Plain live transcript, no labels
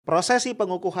Prosesi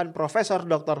pengukuhan Profesor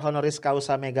Dr. Honoris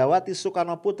Causa Megawati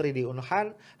Soekarnoputri di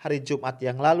Unhan hari Jumat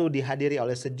yang lalu dihadiri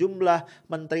oleh sejumlah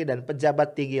menteri dan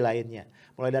pejabat tinggi lainnya.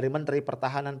 Mulai dari Menteri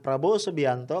Pertahanan Prabowo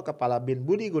Subianto, Kepala BIN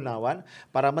Budi Gunawan,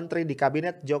 para menteri di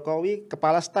Kabinet Jokowi,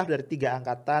 Kepala Staf dari 3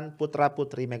 angkatan,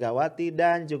 putra-putri Megawati,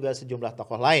 dan juga sejumlah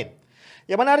tokoh lain.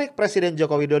 Yang menarik, Presiden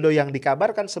Joko Widodo yang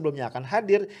dikabarkan sebelumnya akan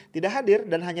hadir, tidak hadir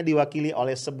dan hanya diwakili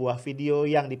oleh sebuah video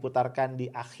yang diputarkan di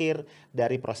akhir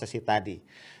dari prosesi tadi.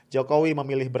 Jokowi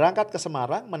memilih berangkat ke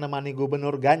Semarang menemani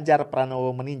Gubernur Ganjar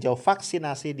Pranowo meninjau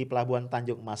vaksinasi di Pelabuhan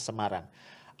Tanjung Mas Semarang.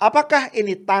 Apakah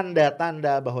ini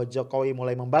tanda-tanda bahwa Jokowi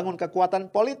mulai membangun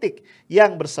kekuatan politik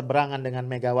yang berseberangan dengan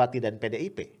Megawati dan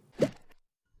PDIP?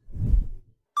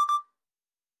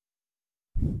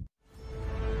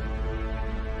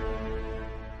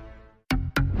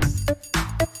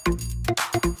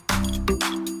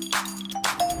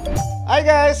 Hai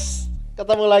guys,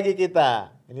 ketemu lagi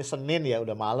kita. Ini Senin ya,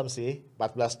 udah malam sih,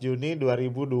 14 Juni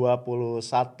 2021.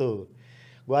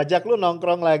 Gua ajak lu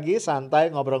nongkrong lagi,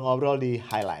 santai ngobrol-ngobrol di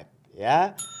Highlight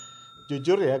ya.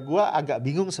 Jujur ya, gua agak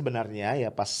bingung sebenarnya ya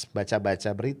pas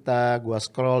baca-baca berita, gua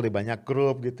scroll di banyak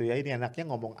grup gitu ya. Ini enaknya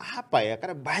ngomong apa ya,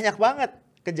 karena banyak banget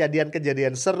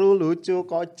kejadian-kejadian seru, lucu,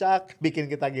 kocak,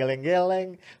 bikin kita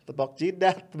geleng-geleng, tepok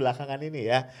jidat belakangan ini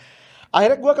ya.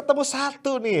 Akhirnya gue ketemu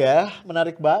satu nih ya,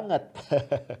 menarik banget.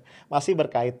 Masih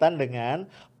berkaitan dengan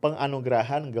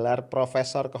penganugerahan gelar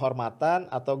Profesor Kehormatan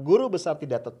atau Guru Besar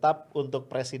Tidak Tetap untuk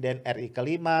Presiden RI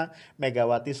kelima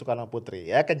Megawati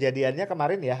Soekarnoputri. Ya, kejadiannya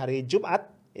kemarin ya hari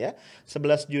Jumat ya,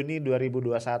 11 Juni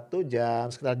 2021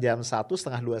 sekitar jam 1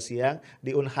 setengah 2 siang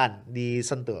di Unhan di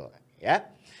Sentul ya.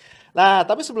 Nah,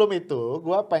 tapi sebelum itu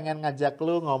gue pengen ngajak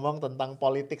lu ngomong tentang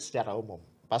politik secara umum.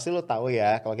 Pasti lu tahu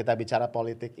ya, kalau kita bicara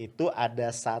politik itu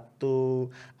ada satu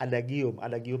adagium.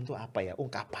 Adagium tuh apa ya?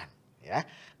 Ungkapan ya.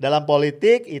 Dalam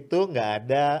politik itu nggak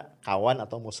ada kawan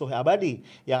atau musuh yang abadi.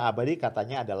 Yang abadi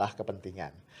katanya adalah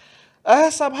kepentingan.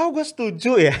 Somehow gue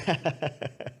setuju ya.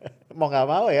 Mau nggak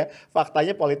mau ya,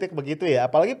 faktanya politik begitu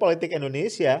ya. Apalagi politik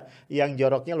Indonesia yang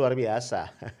joroknya luar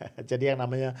biasa. Jadi yang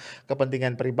namanya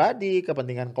kepentingan pribadi,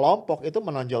 kepentingan kelompok itu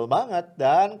menonjol banget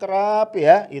dan kerap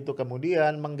ya itu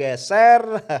kemudian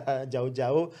menggeser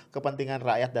jauh-jauh kepentingan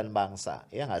rakyat dan bangsa.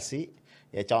 Ya nggak sih?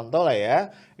 Ya contoh lah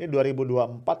ya, ini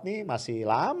 2024 nih masih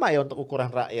lama ya untuk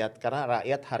ukuran rakyat. Karena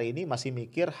rakyat hari ini masih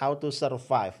mikir how to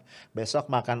survive.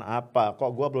 Besok makan apa, kok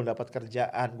gue belum dapat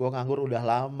kerjaan, gue nganggur udah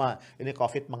lama, ini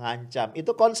COVID mengancam.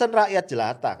 Itu concern rakyat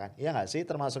jelata kan, iya gak sih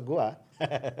termasuk gue.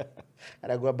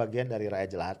 Karena gue bagian dari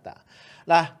rakyat jelata.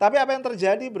 Nah tapi apa yang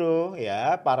terjadi bro,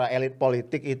 ya para elit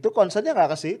politik itu concernnya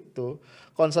gak ke situ.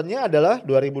 Concernnya adalah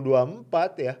 2024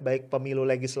 ya, baik pemilu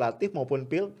legislatif maupun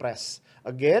pilpres.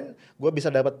 Again, gue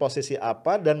bisa dapat posisi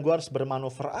apa dan gue harus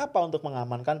bermanuver apa untuk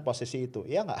mengamankan posisi itu,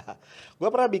 ya nggak? Gue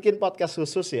pernah bikin podcast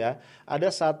khusus ya, ada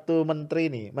satu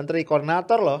menteri nih, menteri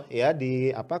koordinator loh ya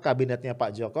di kabinetnya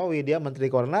Pak Jokowi, dia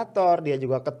menteri koordinator, dia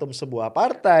juga ketum sebuah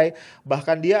partai,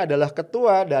 bahkan dia adalah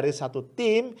ketua dari satu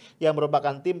tim yang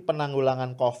merupakan tim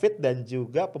penanggulangan COVID dan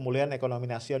juga pemulihan ekonomi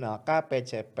nasional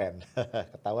KPCPEN.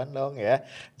 Ketahuan dong ya,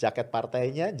 jaket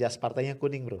partainya, jas partainya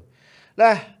kuning bro.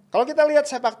 Nah, kalau kita lihat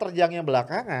sepak terjangnya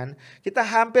belakangan, kita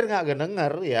hampir nggak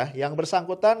denger ya, yang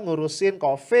bersangkutan ngurusin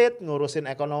COVID,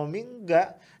 ngurusin ekonomi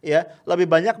enggak ya,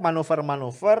 lebih banyak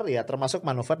manuver-manuver ya, termasuk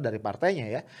manuver dari partainya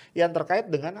ya, yang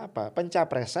terkait dengan apa?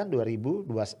 Pencapresan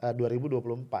 2024.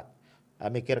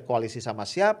 Mikir koalisi sama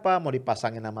siapa, mau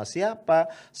dipasangin nama siapa,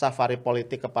 safari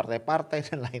politik ke partai-partai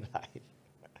dan lain-lain.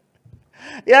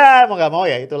 Ya mau nggak mau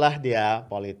ya itulah dia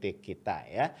politik kita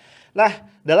ya. Nah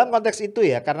dalam konteks itu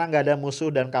ya karena nggak ada musuh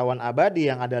dan kawan abadi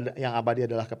yang abadi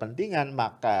adalah kepentingan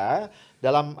maka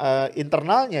dalam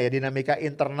internalnya ya dinamika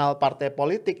internal partai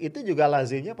politik itu juga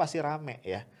lazimnya pasti rame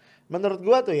ya. Menurut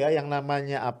gua tuh ya yang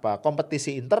namanya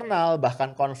kompetisi internal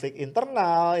bahkan konflik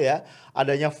internal ya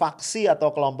adanya faksi atau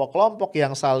kelompok-kelompok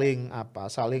yang saling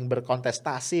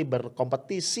berkontestasi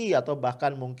berkompetisi atau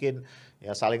bahkan mungkin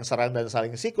ya saling serang dan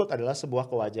saling sikut adalah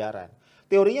sebuah kewajaran.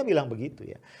 Teorinya bilang begitu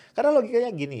ya. Karena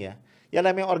logikanya gini ya. Yang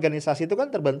namanya organisasi itu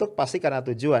kan terbentuk pasti karena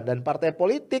tujuan. Dan partai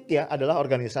politik ya adalah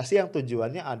organisasi yang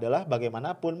tujuannya adalah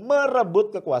bagaimanapun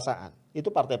merebut kekuasaan. Itu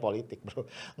partai politik bro.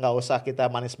 Nggak usah kita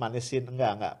manis-manisin.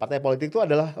 Enggak. Partai politik itu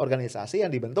adalah organisasi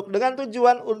yang dibentuk dengan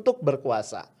tujuan untuk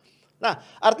berkuasa. Nah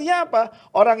artinya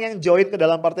apa? Orang yang join ke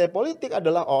dalam partai politik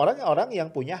adalah orang-orang yang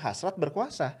punya hasrat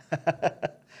berkuasa.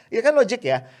 Iya kan logik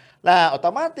ya. Nah,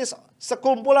 otomatis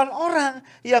sekumpulan orang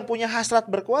yang punya hasrat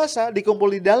berkuasa dikumpul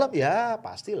di dalam, ya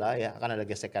pastilah ya akan ada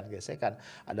gesekan-gesekan.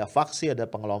 Ada faksi, ada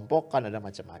pengelompokan, ada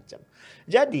macam-macam.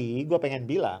 Jadi gue pengen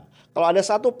bilang, kalau ada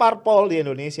satu parpol di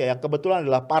Indonesia yang kebetulan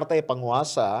adalah partai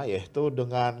penguasa, yaitu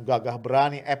dengan gagah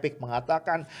berani epik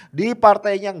mengatakan di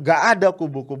partainya nggak ada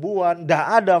kubu-kubuan, nggak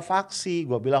ada faksi,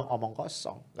 gue bilang omong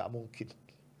kosong, nggak mungkin.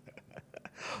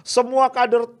 Semua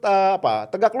kader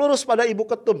tegak lurus pada ibu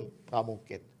ketum, nggak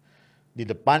mungkin. Di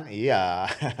depan iya,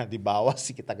 di bawah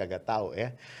sih kita gak tahu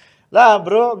ya. Lah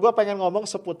bro, gue pengen ngomong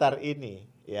seputar ini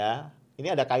ya.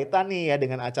 Ini ada kaitan nih ya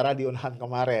dengan acara di Unhan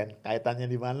kemarin. Kaitannya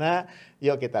di mana?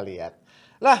 Yuk kita lihat.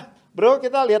 Lah bro,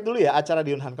 kita lihat dulu ya acara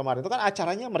di Unhan kemarin. Itu kan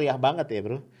acaranya meriah banget ya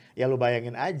bro. Ya lu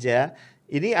bayangin aja,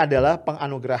 ini adalah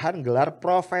penganugerahan gelar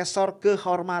Profesor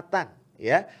Kehormatan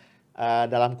ya.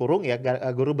 Dalam kurung ya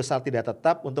guru besar tidak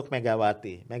tetap untuk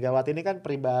Megawati. Megawati ini kan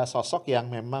sosok yang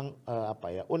memang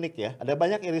unik ya. Ada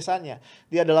banyak irisannya.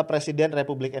 Dia adalah Presiden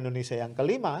Republik Indonesia yang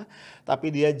kelima, tapi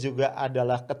dia juga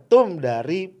adalah ketum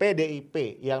dari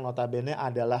PDIP yang notabene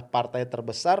adalah partai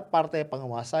terbesar, partai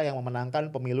penguasa yang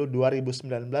memenangkan pemilu 2019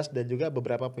 dan juga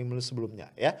beberapa pemilu sebelumnya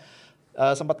ya.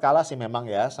 Sempat kalah sih memang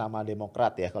ya sama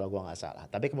Demokrat ya kalau gua nggak salah.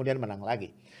 Tapi kemudian menang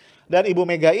lagi. Dan Ibu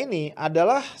Mega ini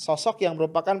adalah sosok yang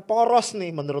merupakan poros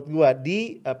nih menurut gua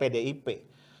di PDIP.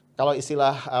 Kalau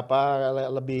istilah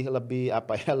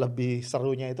lebih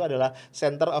serunya itu adalah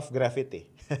center of gravity.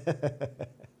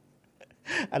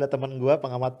 Ada teman gua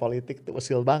pengamat politik tuh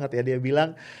usil banget ya, dia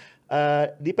bilang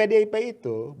di PDIP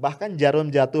itu bahkan jarum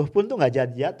jatuh pun tuh nggak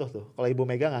jadi jatuh tuh kalau Ibu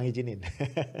Mega nggak ngizinin.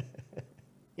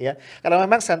 Ya, karena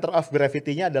memang center of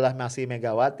gravity-nya adalah masih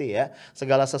Megawati ya.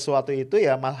 Segala sesuatu itu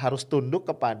ya harus tunduk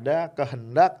kepada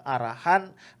kehendak, arahan,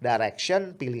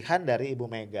 direction, pilihan dari Ibu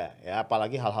Mega ya,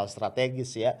 apalagi hal-hal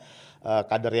strategis ya.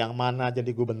 Kader yang mana jadi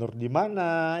gubernur di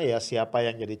mana, ya siapa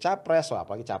yang jadi capres,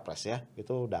 apalagi capres ya.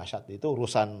 Itu dahsyat, itu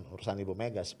urusan Ibu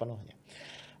Mega sepenuhnya.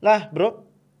 Lah, Bro,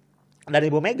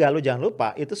 dari Ibu Mega lu jangan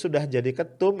lupa itu sudah jadi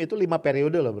ketum itu 5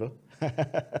 periode loh, Bro.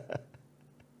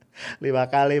 5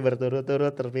 kali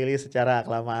berturut-turut terpilih secara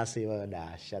aklamasi. Wah,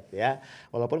 dahsyat ya.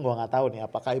 Walaupun gua nggak tahu nih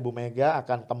apakah Ibu Mega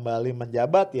akan kembali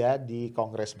menjabat ya di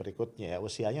kongres berikutnya ya.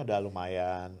 Usianya udah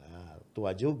lumayan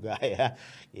tua juga ya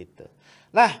gitu.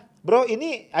 Nah bro,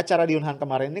 ini acara di Unhan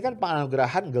kemarin ini kan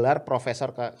penganugerahan gelar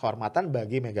Profesor Kehormatan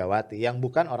bagi Megawati yang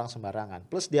bukan orang sembarangan.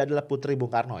 Plus dia adalah putri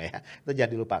Bung Karno ya. Itu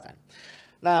jangan dilupakan.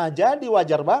 Nah jadi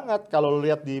wajar banget kalau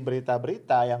lihat di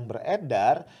berita-berita yang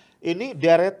beredar, ini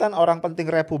deretan orang penting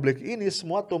Republik ini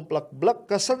semua tumplek-blek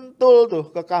ke Sentul tuh,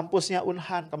 ke kampusnya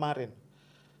Unhan kemarin.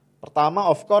 Pertama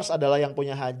of course adalah yang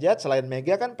punya hajat selain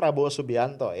Mega kan Prabowo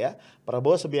Subianto ya.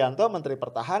 Prabowo Subianto Menteri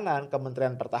Pertahanan,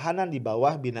 Kementerian Pertahanan di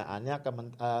bawah binaannya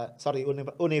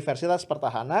Universitas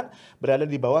Pertahanan berada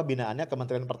di bawah binaannya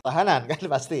Kementerian Pertahanan kan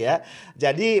pasti ya.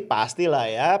 Jadi pastilah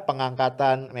ya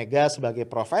pengangkatan Mega sebagai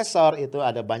profesor itu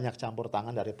ada banyak campur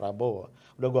tangan dari Prabowo.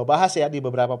 Udah gue bahas ya di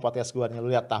beberapa podcast gue nih, lu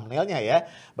lihat thumbnailnya ya.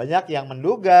 Banyak yang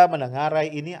menduga,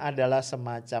 mendengarai ini adalah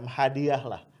semacam hadiah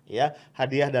lah. Ya,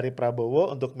 hadiah dari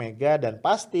Prabowo untuk Mega dan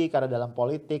pasti karena dalam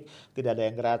politik tidak ada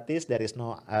yang gratis, there is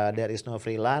no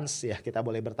freelance ya. Kita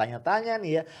boleh bertanya-tanya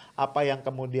nih ya, apa yang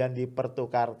kemudian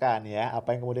dipertukarkan ya,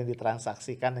 apa yang kemudian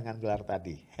ditransaksikan dengan gelar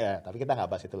tadi. Ya, tapi kita nggak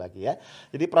bahas itu lagi ya.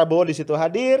 Jadi Prabowo di situ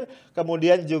hadir,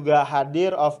 kemudian juga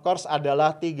hadir of course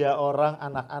adalah 3 orang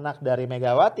anak-anak dari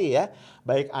Megawati ya.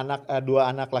 Baik 2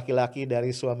 anak laki-laki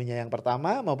dari suaminya yang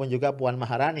pertama maupun juga Puan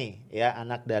Maharani ya,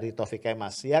 anak dari Taufik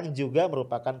Kemas yang juga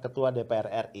merupakan Ketua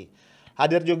DPR RI.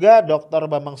 Hadir juga Dr.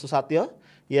 Bambang Susatyo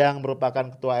yang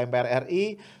merupakan Ketua MPR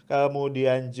RI,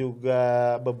 kemudian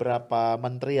juga beberapa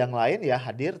menteri yang lain ya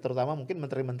hadir, terutama mungkin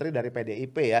menteri-menteri dari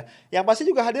PDIP ya. Yang pasti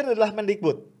juga hadir adalah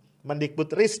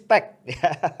Mendikbud-Ristek ya.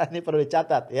 Ini perlu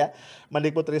dicatat ya.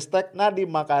 Mendikbud-Ristek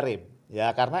Nadiem Makarim. Ya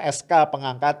karena SK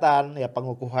pengangkatan ya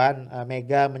pengukuhan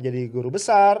Mega menjadi guru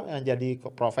besar, menjadi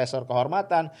profesor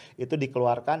kehormatan itu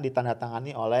dikeluarkan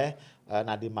ditandatangani oleh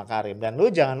Nadiem Makarim. Dan lu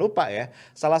jangan lupa ya,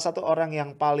 salah satu orang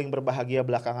yang paling berbahagia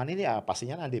belakangan ini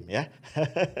pastinya Nadiem ya.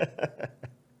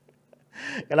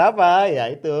 Kenapa?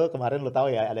 Ya itu kemarin lu tahu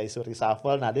ya ada isu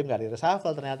reshuffle, Nadiem gak di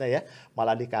reshuffle ternyata ya.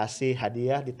 Malah dikasih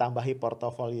hadiah, ditambahi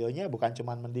portofolionya bukan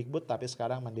cuma Mendikbud tapi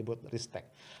sekarang Mendikbud Ristek.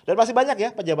 Dan masih banyak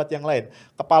ya pejabat yang lain.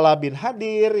 Kepala BIN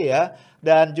hadir ya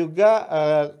dan juga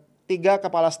 3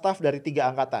 kepala staf dari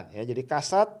 3 angkatan ya. Jadi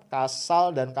Kasat,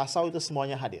 Kasal dan Kasau itu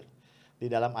semuanya hadir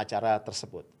di dalam acara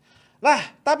tersebut. Nah,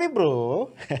 tapi bro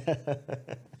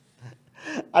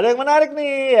ada yang menarik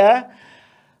nih ya.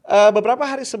 Beberapa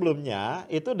hari sebelumnya,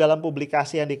 itu dalam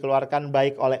publikasi yang dikeluarkan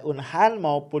baik oleh Unhan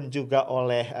maupun juga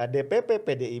oleh DPP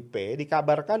PDIP,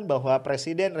 dikabarkan bahwa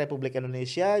Presiden Republik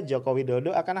Indonesia Joko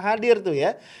Widodo akan hadir tuh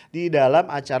ya di dalam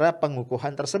acara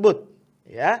pengukuhan tersebut,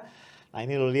 ya. Nah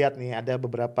ini lu lihat nih ada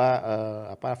beberapa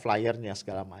flyernya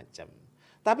segala macam.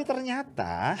 Tapi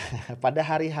ternyata pada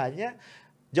hari hanya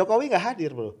Jokowi nggak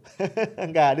hadir bro,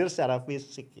 nggak hadir secara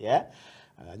fisik ya.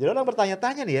 Nah, jadi orang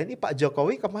bertanya-tanya nih ya, ini Pak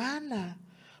Jokowi kemana?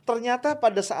 Ternyata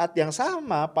pada saat yang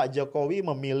sama Pak Jokowi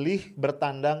memilih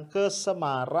bertandang ke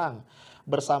Semarang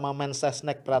bersama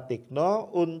Mensesnek Pratikno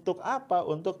untuk apa?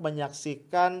 Untuk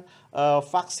menyaksikan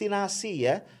vaksinasi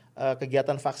ya.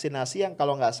 Kegiatan vaksinasi yang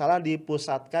kalau nggak salah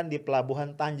dipusatkan di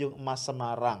Pelabuhan Tanjung Emas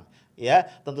Semarang. Ya,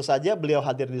 tentu saja beliau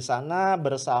hadir di sana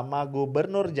bersama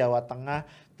Gubernur Jawa Tengah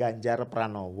Ganjar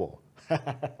Pranowo.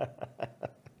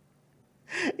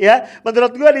 Ya,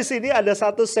 menurut gua di sini ada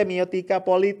satu semiotika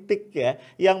politik ya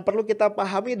yang perlu kita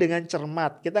pahami dengan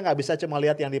cermat. Kita nggak bisa cuma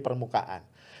lihat yang di permukaan.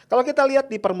 Kalau kita lihat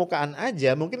di permukaan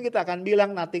aja, mungkin kita akan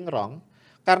bilang nothing wrong.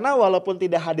 Karena walaupun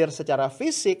tidak hadir secara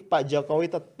fisik, Pak Jokowi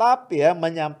tetap ya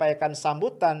menyampaikan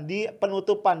sambutan di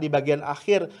penutupan di bagian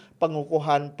akhir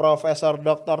pengukuhan Profesor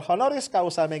Dr. Honoris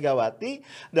Causa Megawati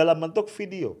dalam bentuk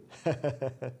video.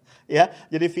 Ya,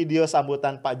 jadi video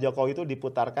sambutan Pak Jokowi itu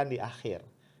diputarkan di akhir.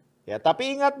 Ya,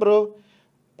 tapi ingat bro,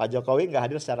 Pak Jokowi nggak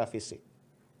hadir secara fisik.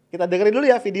 Kita dengerin dulu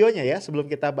ya videonya ya sebelum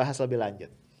kita bahas lebih lanjut.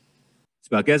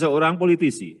 Sebagai seorang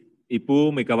politisi,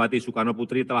 Ibu Megawati Soekarno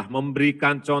Putri telah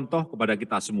memberikan contoh kepada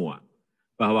kita semua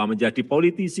bahwa menjadi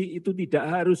politisi itu tidak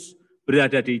harus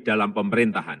berada di dalam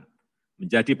pemerintahan.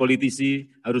 Menjadi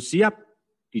politisi harus siap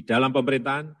di dalam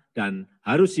pemerintahan dan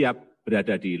harus siap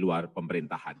berada di luar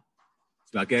pemerintahan.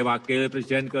 Sebagai Wakil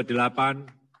Presiden ke-8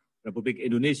 Republik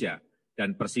Indonesia,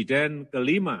 dan Presiden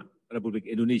ke-5 Republik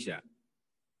Indonesia,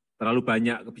 terlalu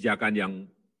banyak kebijakan yang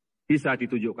bisa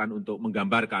ditunjukkan untuk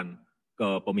menggambarkan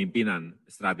kepemimpinan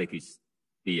strategis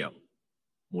beliau.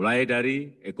 Mulai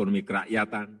dari ekonomi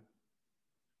kerakyatan,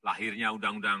 lahirnya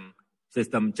Undang-Undang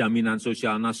Sistem Jaminan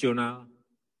Sosial Nasional,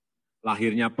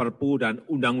 lahirnya Perpu dan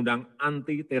Undang-Undang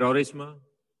Anti Terorisme,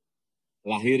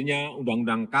 lahirnya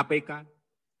Undang-Undang KPK,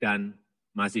 dan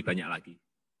masih banyak lagi.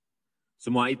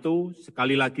 Semua itu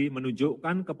sekali lagi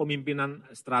menunjukkan kepemimpinan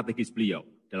strategis beliau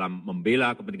dalam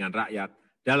membela kepentingan rakyat,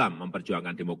 dalam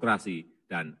memperjuangkan demokrasi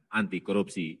dan anti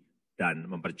korupsi, dan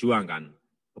memperjuangkan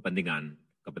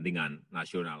kepentingan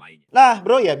nasional lainnya. Nah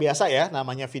bro ya biasa ya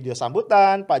namanya video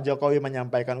sambutan, Pak Jokowi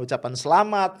menyampaikan ucapan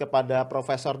selamat kepada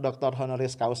Profesor Dr.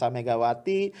 Honoris Causa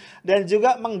Megawati dan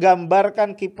juga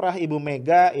menggambarkan kiprah Ibu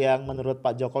Mega yang menurut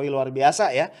Pak Jokowi luar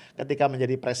biasa ya ketika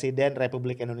menjadi Presiden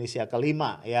Republik Indonesia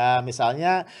ke-5. Ya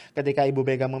misalnya ketika Ibu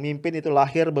Mega memimpin itu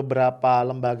lahir beberapa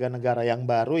lembaga negara yang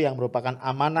baru yang merupakan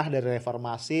amanah dari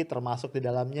reformasi, termasuk di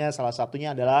dalamnya salah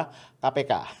satunya adalah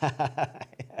KPK.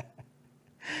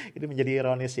 Ini menjadi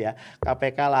ironis ya.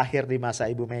 KPK lahir di masa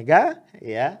Ibu Mega,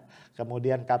 ya.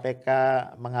 Kemudian KPK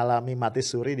mengalami mati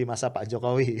suri di masa Pak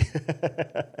Jokowi.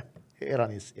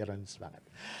 Ironis banget.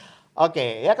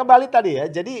 Oke, ya kembali tadi ya.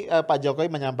 Jadi Pak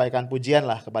Jokowi menyampaikan pujian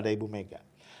lah kepada Ibu Mega.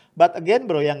 But again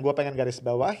bro, yang gue pengen garis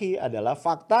bawahi adalah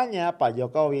faktanya Pak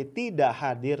Jokowi tidak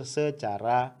hadir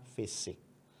secara fisik.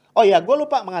 Oh ya, gue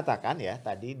lupa mengatakan ya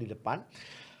tadi di depan.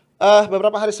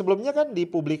 Beberapa hari sebelumnya kan di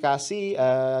publikasi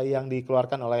yang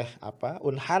dikeluarkan oleh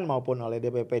Unhan maupun oleh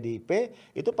DPP PDIP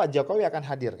itu Pak Jokowi akan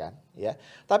hadir kan ya.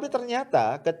 Tapi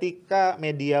ternyata ketika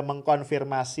media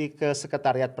mengkonfirmasi ke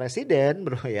Sekretariat Presiden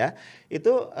bro ya,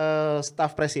 itu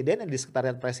staf presiden yang di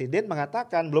Sekretariat Presiden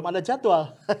mengatakan belum ada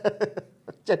jadwal.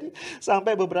 Jadi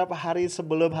sampai beberapa hari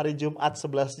sebelum hari Jumat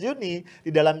 11 Juni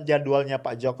di dalam jadwalnya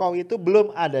Pak Jokowi itu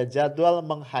belum ada jadwal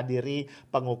menghadiri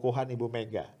pengukuhan Ibu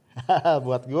Mega.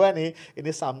 Buat gua nih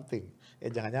ini something. Ya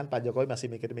jangan-jangan Pak Jokowi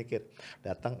masih mikir-mikir.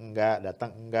 Datang enggak,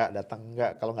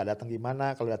 kalau nggak datang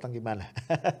gimana, kalau datang gimana.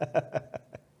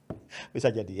 Bisa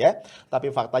jadi ya.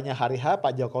 Tapi faktanya hari H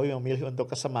Pak Jokowi memilih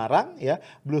untuk ke Semarang ya,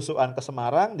 belusuan ke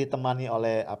Semarang ditemani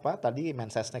oleh tadi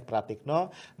Mensesnek Pratikno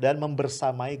dan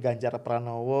membersamai Ganjar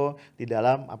Pranowo di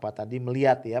dalam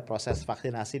melihat ya proses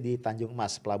vaksinasi di Tanjung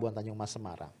Mas, Pelabuhan Tanjung Mas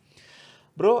Semarang.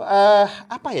 Bro,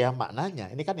 apa ya maknanya?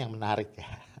 Ini kan yang menarik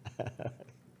ya.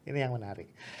 Ini yang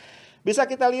menarik. Bisa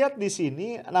kita lihat di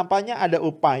sini nampaknya ada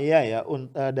upaya ya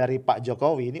dari Pak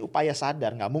Jokowi, ini upaya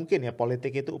sadar, nggak mungkin ya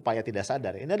politik itu upaya tidak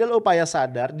sadar. Ini adalah upaya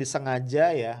sadar,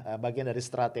 disengaja ya, bagian dari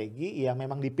strategi yang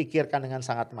memang dipikirkan dengan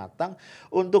sangat matang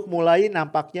untuk mulai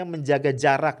nampaknya menjaga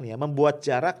jarak nih ya, membuat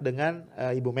jarak dengan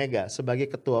Ibu Mega sebagai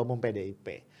Ketua Umum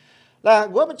PDIP. Nah,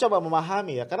 gue mencoba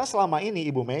memahami ya, karena selama ini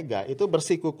Ibu Mega itu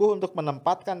bersikukuh untuk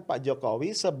menempatkan Pak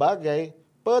Jokowi sebagai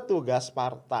petugas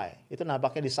partai. Itu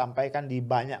nampaknya disampaikan di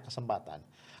banyak kesempatan.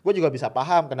 Gue juga bisa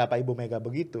paham kenapa Ibu Mega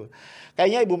begitu.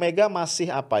 Kayaknya Ibu Mega masih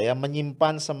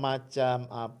menyimpan semacam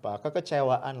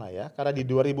kekecewaan lah ya. Karena di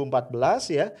 2014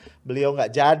 ya beliau nggak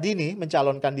jadi nih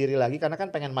mencalonkan diri lagi karena kan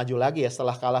pengen maju lagi ya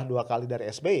setelah kalah 2 kali dari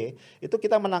SBY. Itu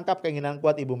kita menangkap keinginan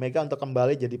kuat Ibu Mega untuk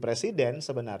kembali jadi presiden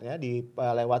sebenarnya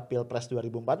lewat Pilpres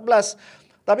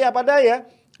 2014. Tapi apa daya,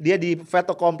 dia di fait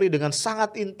accompli dengan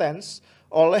sangat intens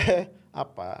oleh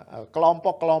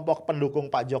kelompok-kelompok pendukung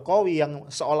Pak Jokowi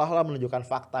yang seolah-olah menunjukkan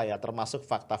fakta ya, termasuk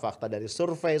fakta-fakta dari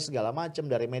survei segala macam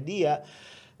dari media.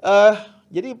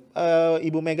 Jadi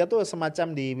Ibu Mega tuh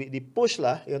semacam di push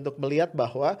lah ya, untuk melihat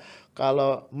bahwa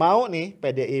kalau mau nih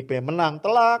PDIP menang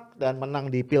telak dan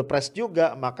menang di Pilpres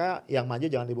juga, maka yang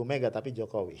maju jangan Ibu Mega tapi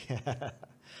Jokowi.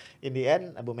 In the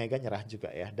end Bu Mega nyerah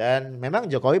juga ya. Dan memang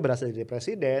Jokowi berhasil jadi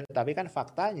presiden, tapi kan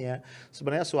faktanya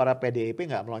sebenarnya suara PDIP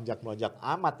nggak melonjak-melonjak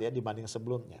amat ya dibanding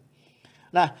sebelumnya.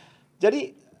 Nah,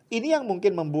 jadi ini yang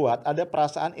mungkin membuat ada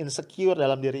perasaan insecure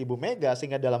dalam diri Ibu Mega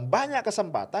sehingga dalam banyak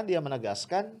kesempatan dia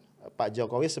menegaskan Pak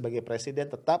Jokowi sebagai presiden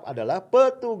tetap adalah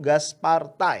petugas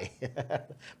partai.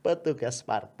 Petugas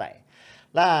partai.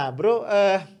 Nah, bro,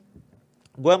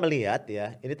 gue melihat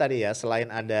ya, ini tadi ya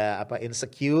selain ada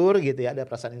insecure gitu ya, ada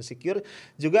perasaan insecure,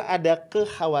 juga ada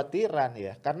kekhawatiran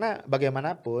ya. Karena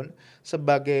bagaimanapun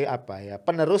sebagai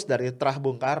penerus dari Trah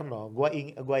Bung Karno,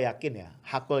 gue yakin ya,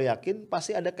 hakul yakin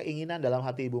pasti ada keinginan dalam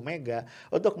hati Ibu Mega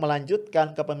untuk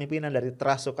melanjutkan kepemimpinan dari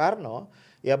Trah Soekarno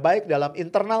ya, baik dalam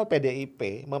internal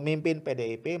PDIP, memimpin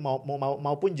PDIP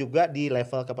maupun juga di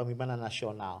level kepemimpinan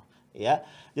nasional. Ya,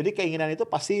 jadi keinginan itu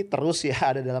pasti terus ya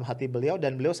ada dalam hati beliau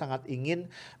dan beliau sangat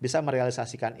ingin bisa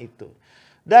merealisasikan itu.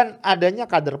 Dan adanya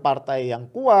kader partai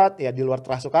yang kuat ya di luar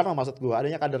Trah Soekarno, maksud gue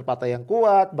adanya kader partai yang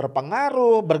kuat,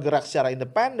 berpengaruh, bergerak secara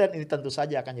independen, ini tentu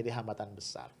saja akan jadi hambatan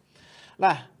besar.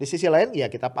 Nah, di sisi lain ya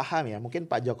kita paham ya,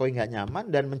 mungkin Pak Jokowi nggak nyaman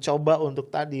dan mencoba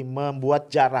untuk tadi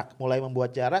mulai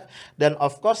membuat jarak dan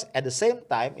of course at the same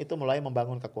time itu mulai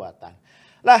membangun kekuatan.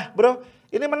 Lah bro,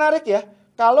 ini menarik ya.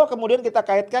 Kalau kemudian kita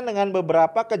kaitkan dengan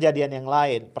beberapa kejadian yang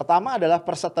lain. Pertama adalah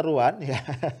perseteruan ya.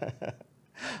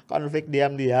 Konflik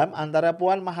diam-diam antara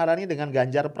Puan Maharani dengan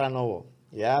Ganjar Pranowo.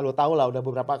 Ya, lu tahu lah udah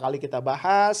beberapa kali kita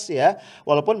bahas ya.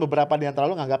 Walaupun beberapa di antara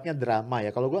lu nganggapnya drama ya.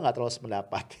 Kalau gue nggak terlalu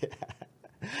sependapat ya.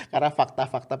 Karena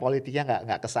fakta-fakta politiknya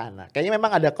nggak kesana. Kayaknya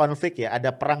memang ada konflik ya, ada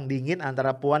perang dingin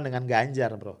antara Puan dengan Ganjar,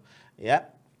 bro. Ya.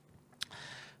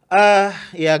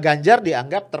 Ya Ganjar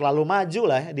dianggap terlalu maju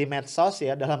lah di medsos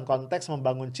ya dalam konteks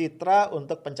membangun citra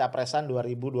untuk pencapresan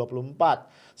 2024.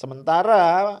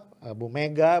 Sementara Bu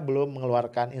Mega belum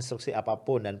mengeluarkan instruksi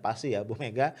apapun dan pasti ya Bu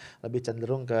Mega lebih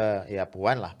cenderung ke ya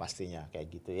Puan lah pastinya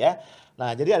kayak gitu ya.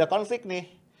 Nah, jadi ada konflik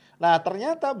nih. Nah,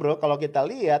 ternyata bro kalau kita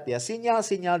lihat ya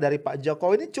sinyal-sinyal dari Pak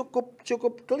Jokowi ini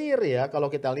cukup clear ya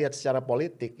kalau kita lihat secara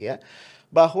politik ya.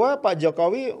 Bahwa Pak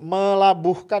Jokowi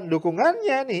melabuhkan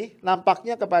dukungannya nih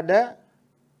nampaknya kepada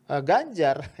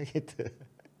Ganjar gitu.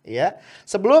 Ya.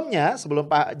 Sebelum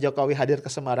Pak Jokowi hadir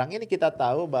ke Semarang ini kita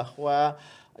tahu bahwa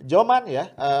Joman ya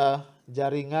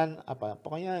jaringan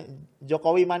pokoknya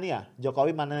Jokowi Mania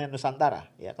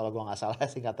Nusantara ya kalau gua nggak salah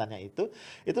singkatannya itu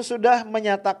sudah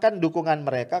menyatakan dukungan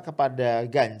mereka kepada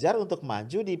Ganjar untuk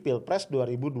maju di Pilpres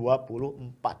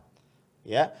 2024.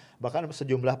 Ya, bahkan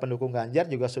sejumlah pendukung Ganjar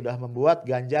juga sudah membuat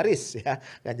Ganjaris ya.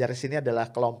 Ganjaris ini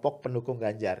adalah kelompok pendukung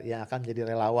Ganjar yang akan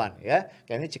menjadi relawan ya.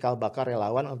 Kayak ini cikal bakal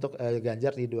relawan untuk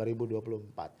Ganjar di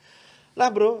 2024. Lah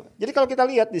bro, jadi kalau kita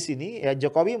lihat di sini ya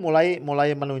Jokowi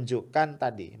mulai menunjukkan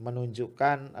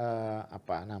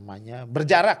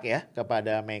berjarak ya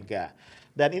kepada Mega.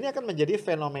 Dan ini akan menjadi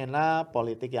fenomena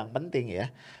politik yang penting ya.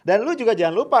 Dan lu juga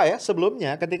jangan lupa ya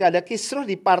sebelumnya ketika ada kisruh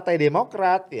di Partai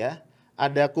Demokrat ya.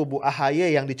 Ada kubu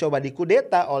AHY yang dicoba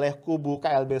dikudeta oleh kubu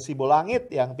KLB Sibolangit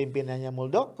yang pimpinannya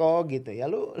Muldoko gitu ya.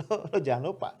 Lu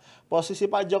jangan lupa. Posisi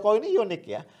Pak Jokowi ini unik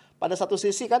ya. Pada satu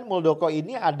sisi kan Muldoko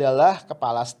ini adalah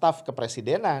kepala staf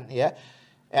kepresidenan ya.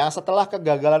 Yang setelah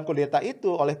kegagalan kudeta itu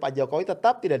oleh Pak Jokowi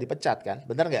tetap tidak dipecat kan.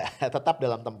 Benar nggak? Tetap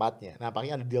dalam tempatnya.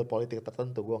 Nampaknya ada deal politik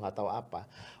tertentu, gue nggak tahu apa.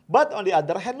 But on the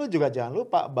other hand lu juga jangan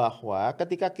lupa bahwa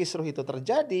ketika kisruh itu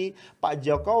terjadi, Pak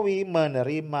Jokowi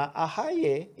menerima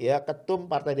AHY ya ketum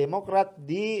Partai Demokrat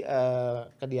di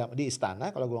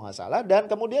istana kalau gue nggak salah. Dan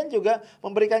kemudian juga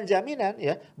memberikan jaminan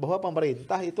ya bahwa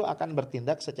pemerintah itu akan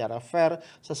bertindak secara fair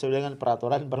sesuai dengan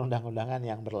peraturan perundang-undangan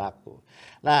yang berlaku.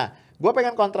 Nah, gue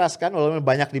pengen kontraskan walaupun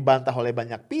banyak dibantah oleh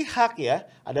banyak pihak ya.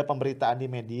 Ada pemberitaan di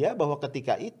media bahwa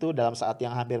ketika itu dalam saat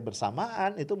yang hampir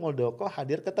bersamaan itu Muldoko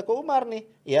hadir ke Teguh Umar nih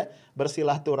ya.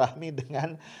 Bersilaturahmi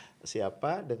dengan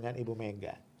siapa? Dengan Ibu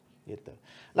Mega. Gitu.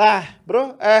 Nah,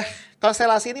 bro,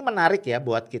 konstelasi ini menarik ya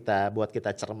buat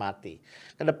kita cermati.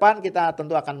 Ke depan kita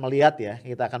tentu akan melihat ya,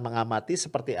 kita akan mengamati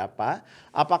seperti apa.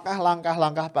 Apakah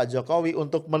langkah-langkah Pak Jokowi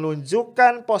untuk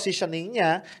menunjukkan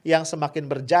positioningnya yang semakin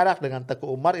berjarak dengan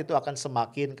Teguh Umar itu akan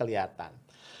semakin kelihatan.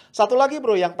 Satu lagi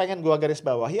bro yang pengen gua garis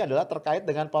bawahi adalah terkait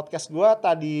dengan podcast gua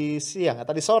tadi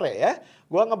sore ya.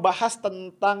 Gua ngebahas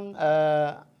tentang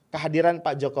kehadiran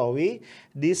Pak Jokowi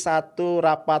di satu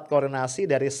rapat koordinasi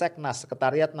dari Seknas,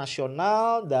 Sekretariat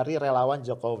Nasional dari Relawan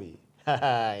Jokowi.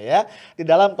 Ya, di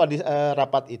dalam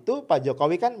rapat itu Pak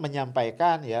Jokowi kan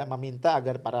menyampaikan ya, meminta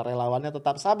agar para relawannya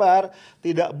tetap sabar,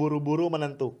 tidak buru-buru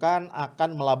menentukan akan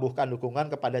melabuhkan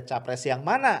dukungan kepada capres yang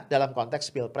mana dalam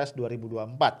konteks Pilpres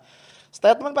 2024.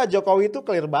 Statement Pak Jokowi itu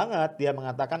clear banget. Dia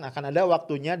mengatakan akan ada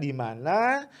waktunya di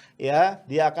mana ya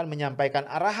dia akan menyampaikan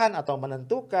arahan atau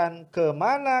menentukan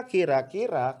kemana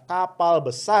kira-kira kapal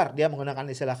besar, dia menggunakan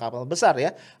istilah kapal besar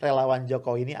ya, relawan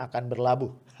Jokowi ini akan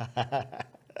berlabuh.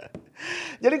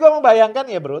 Jadi gue membayangkan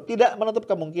ya bro, tidak menutup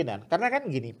kemungkinan. Karena kan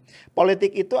gini,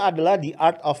 politik itu adalah the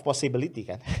art of possibility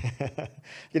kan.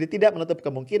 Jadi tidak menutup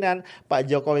kemungkinan Pak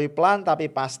Jokowi pelan tapi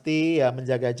pasti ya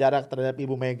menjaga jarak terhadap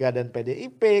Ibu Mega dan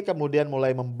PDIP. Kemudian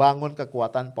mulai membangun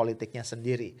kekuatan politiknya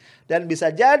sendiri. Dan bisa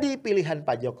jadi pilihan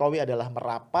Pak Jokowi adalah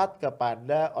merapat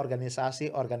kepada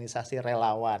organisasi-organisasi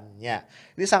relawannya.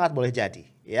 Ini sangat boleh jadi.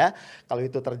 Ya, kalau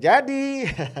itu terjadi,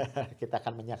 kita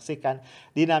akan menyaksikan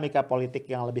dinamika politik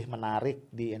yang lebih menarik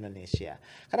di Indonesia.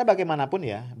 Karena bagaimanapun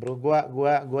ya, bro,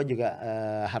 gua juga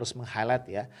harus meng-highlight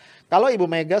ya. Kalau Ibu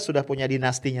Mega sudah punya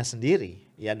dinastinya sendiri,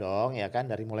 ya dong, ya kan,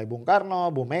 dari mulai Bung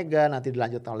Karno, Bu Mega, nanti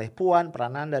dilanjutkan oleh Puan,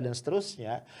 Prananda dan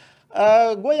seterusnya.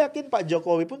 Gue yakin Pak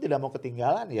Jokowi pun tidak mau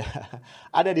ketinggalan ya.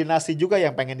 Ada dinasti juga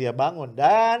yang pengen dia bangun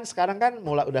dan sekarang kan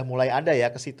udah mulai ada ya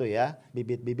ke situ ya,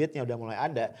 bibit-bibitnya udah mulai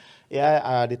ada. Ya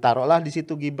ditaruhlah di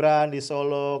situ Gibran di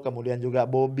Solo, kemudian juga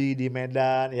Bobi di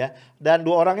Medan ya. Dan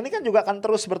dua orang ini kan juga akan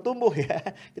terus bertumbuh ya.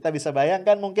 Kita bisa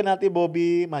bayangkan mungkin nanti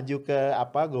Bobi maju ke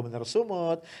Gubernur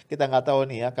Sumut. Kita nggak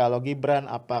tahu nih ya kalau Gibran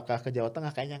apakah ke Jawa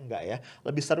Tengah, kayaknya enggak ya.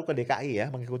 Lebih seru ke DKI ya,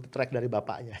 mengikuti track dari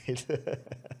bapaknya gitu.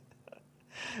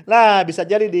 Nah, bisa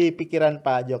jadi di pikiran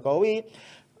Pak Jokowi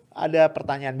ada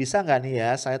pertanyaan, bisa nggak nih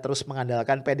ya saya terus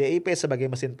mengandalkan PDIP sebagai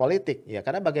mesin politik ya,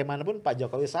 karena bagaimanapun Pak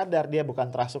Jokowi sadar dia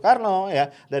bukan Terah Soekarno ya,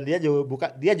 dan dia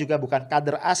juga bukan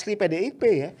kader asli PDIP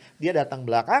ya, dia datang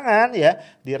belakangan ya,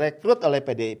 direkrut oleh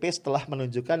PDIP setelah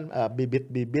menunjukkan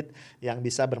bibit-bibit yang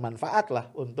bisa bermanfaat lah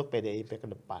untuk PDIP ke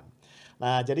depan.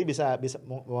 Nah, jadi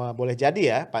boleh jadi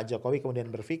ya Pak Jokowi kemudian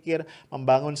berpikir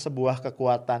membangun sebuah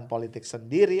kekuatan politik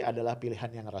sendiri adalah pilihan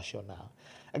yang rasional.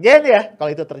 Again ya,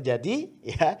 kalau itu terjadi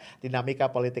ya, dinamika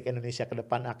politik Indonesia ke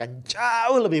depan akan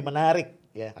jauh lebih menarik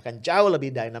ya, akan jauh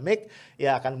lebih dinamik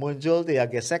ya, akan muncul ya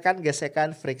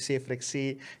gesekan-gesekan,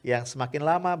 friksi-friksi yang semakin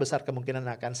lama besar kemungkinan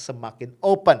akan semakin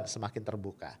open, semakin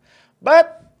terbuka.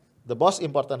 But the most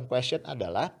important question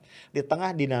adalah di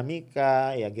tengah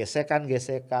dinamika ya,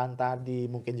 gesekan-gesekan tadi,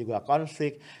 mungkin juga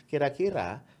konflik,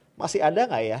 kira-kira masih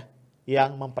ada nggak ya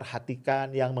yang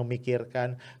memperhatikan, yang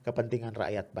memikirkan kepentingan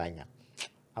rakyat banyak?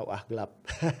 Gelap.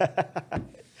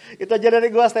 Itu aja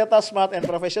dari gua, stay smart and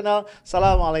professional.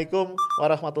 Assalamualaikum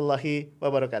warahmatullahi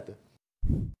wabarakatuh.